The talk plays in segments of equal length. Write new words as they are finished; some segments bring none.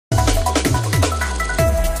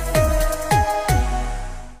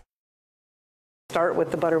Start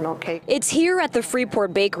with the buttermilk cake. It's here at the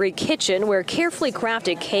Freeport Bakery kitchen where carefully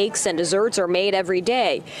crafted cakes and desserts are made every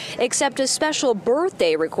day. Except a special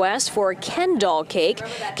birthday request for a Ken doll cake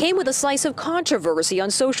came with a slice of controversy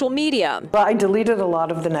on social media. Well, I deleted a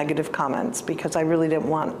lot of the negative comments because I really didn't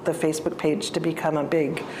want the Facebook page to become a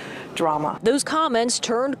big drama. Those comments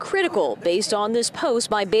turned critical based on this post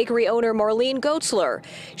by bakery owner Marlene Goetzler.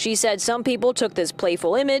 She said some people took this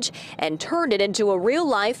playful image and turned it into a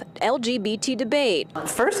real-life LGBT debate.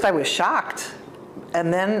 First I was shocked,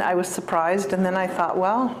 and then I was surprised, and then I thought,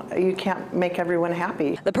 well, you can't make everyone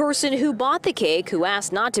happy. The person who bought the cake, who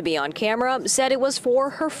asked not to be on camera, said it was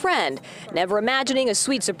for her friend, never imagining a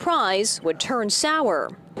sweet surprise would turn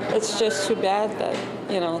sour. It's just too bad that,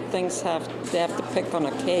 they have to pick on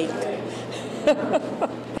a cake.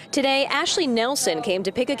 Today, Ashley Nelson came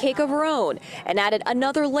to pick a cake of her own and added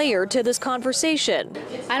another layer to this conversation.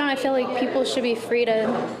 I feel like people should be free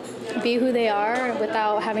to be who they are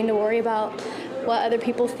without having to worry about what other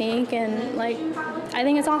people think, and I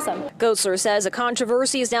think it's awesome. Goetzler says a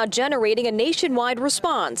controversy is now generating a nationwide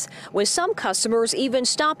response, with some customers even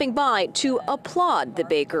stopping by to applaud the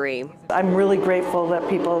bakery. I'm really grateful that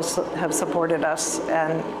people have supported us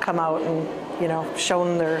and come out and,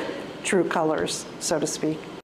 shown their true colors, so to speak.